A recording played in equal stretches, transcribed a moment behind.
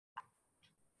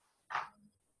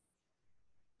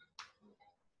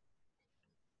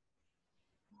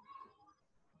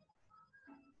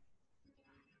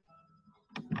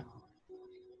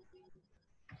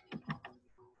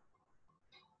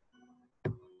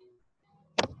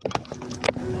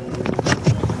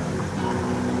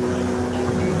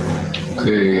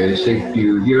Okay, I think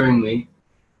you're hearing me.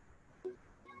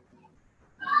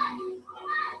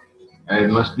 I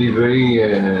must be very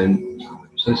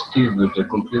sensitive with the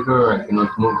computer. I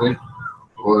cannot move it,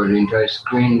 or the entire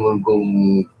screen will go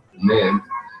mad.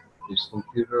 This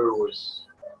computer was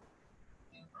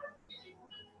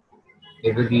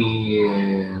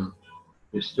heavily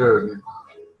disturbed,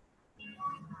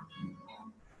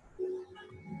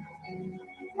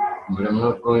 but I'm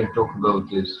not going to talk about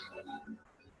this.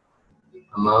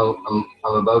 I'm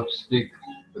about to speak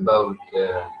about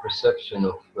perception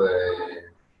of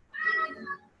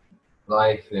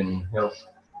life and health.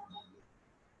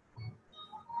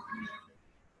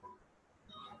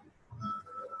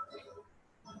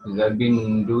 Because I've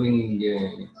been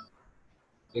doing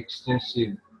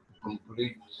extensive,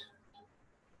 complete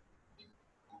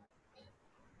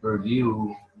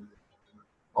review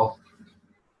of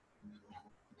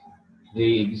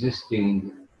the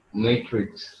existing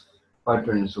matrix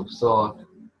patterns of thought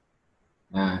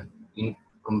in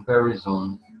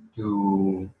comparison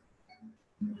to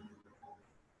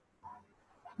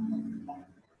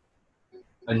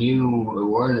a new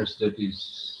awareness that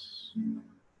is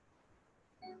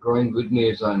growing with me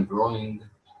as I'm growing.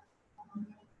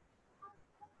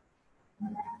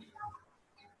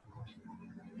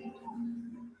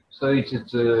 So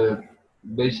it's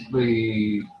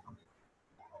basically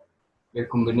a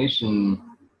combination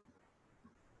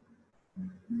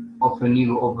of a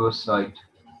new oversight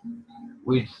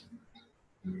with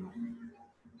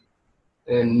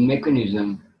a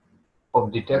mechanism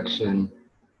of detection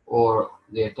or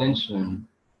the attention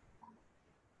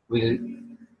with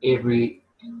every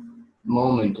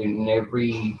moment in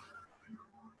every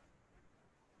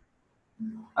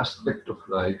aspect of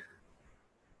life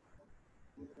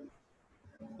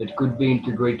that could be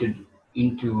integrated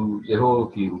into the whole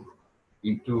of you,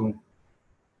 into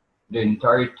the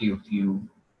entirety of you,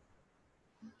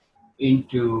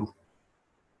 into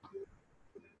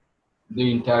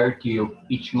the entirety of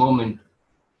each moment,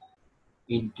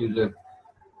 into the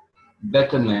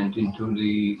betterment, into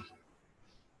the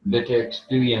better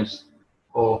experience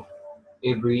of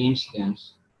every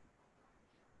instance.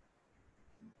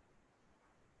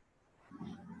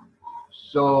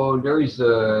 So there is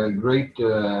a great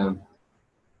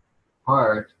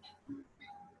part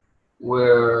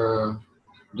where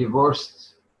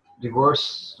divorce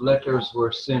letters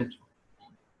were sent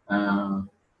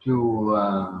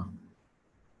to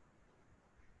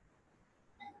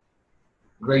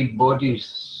great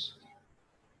bodies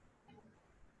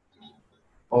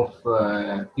of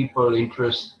people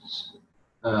interests,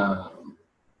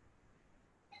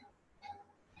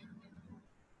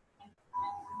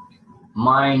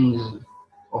 minds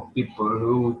of people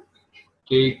who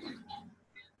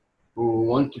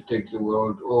want to take the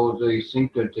world, or they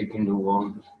think they're taking the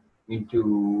world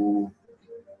into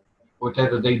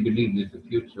whatever they believe is the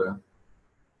future.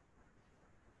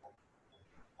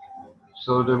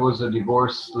 So there was a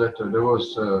divorce letter, there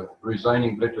was a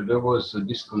resigning letter, there was a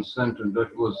disconsent, and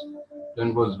that was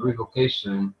then was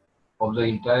revocation of the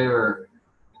entire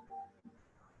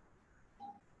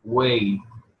way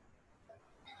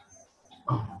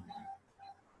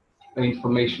the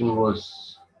information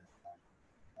was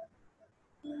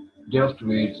dealt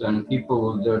with, and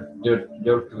people that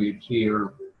dealt with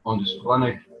here on this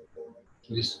planet.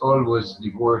 This all was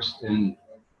divorced and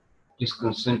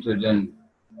disconsented and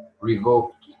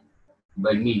revoked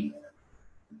by me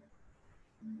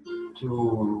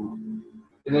to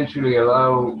eventually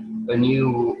allow a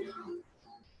new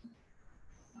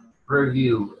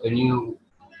preview, a new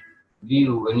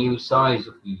view, a new size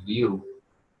of the view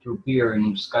to appear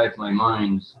in the sky of my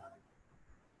mind,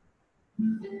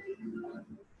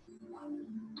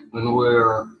 and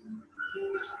where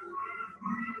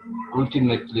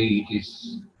ultimately it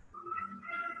is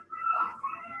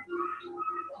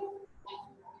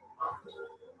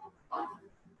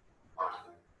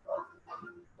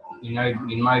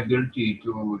in my ability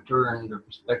to turn the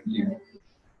perspective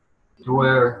to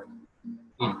where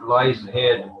it lies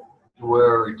ahead, to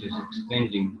where it is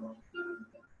expanding,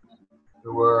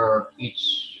 to where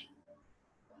each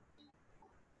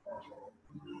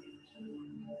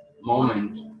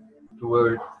moment, to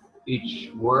where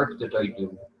each work that I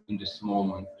do in this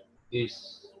moment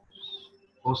is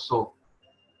also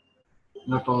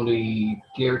not only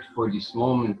cared for this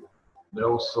moment, but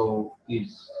also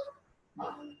is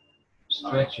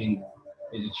stretching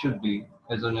as it should be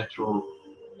as a natural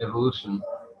evolution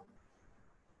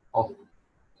of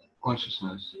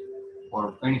consciousness or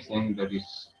of anything that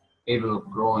is able of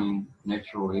growing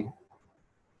naturally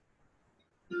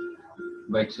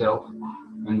by itself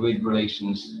and with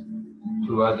relations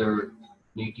to other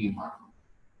native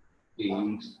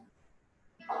beings,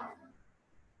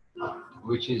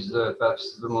 which is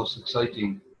perhaps the most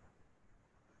exciting.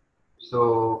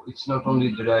 So it's not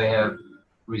only that I have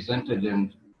resented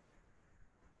and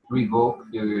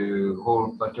revoked the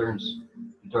whole patterns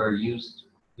that are used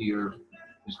here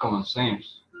as common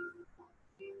sense.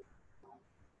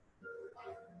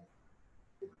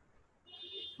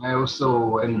 I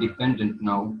also am dependent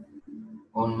now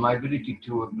on my ability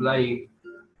to apply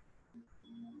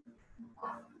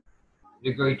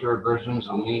the greater versions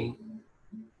of me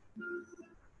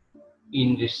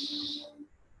in this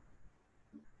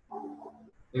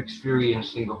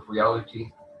experiencing of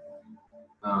reality.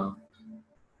 Uh,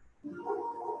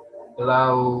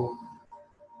 Allow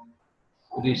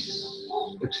these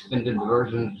extended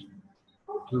versions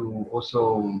to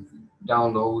also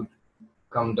download,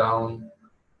 come down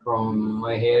from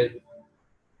my head,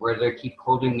 where they keep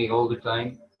holding me all the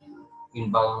time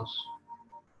in balance.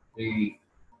 They,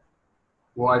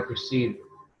 who I perceive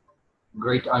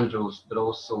great angels, but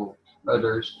also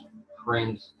others,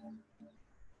 friends,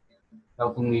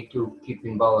 helping me to keep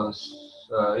in balance,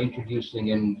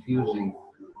 introducing and infusing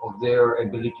of their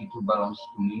ability to balance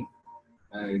to me,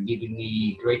 giving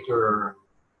me greater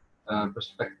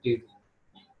perspective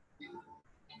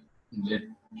that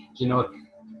cannot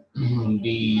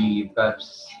be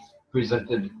perhaps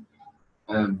presented,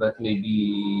 but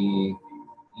maybe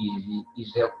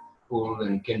is helpful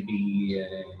and can be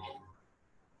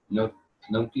not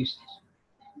noticed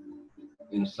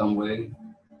in some way.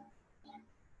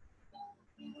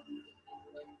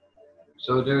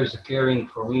 So there is a caring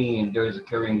for me, and there is a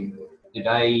caring that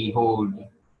I hold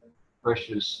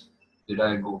precious, that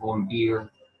I go hold dear,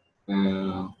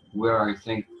 where I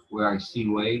think, where I see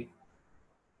way.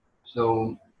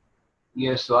 So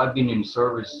yes, so I've been in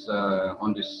service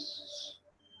on this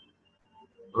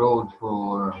road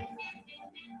for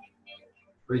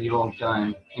pretty long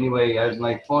time. Anyway, as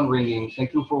my phone ringing,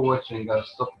 thank you for watching. I'll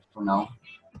stop it for now.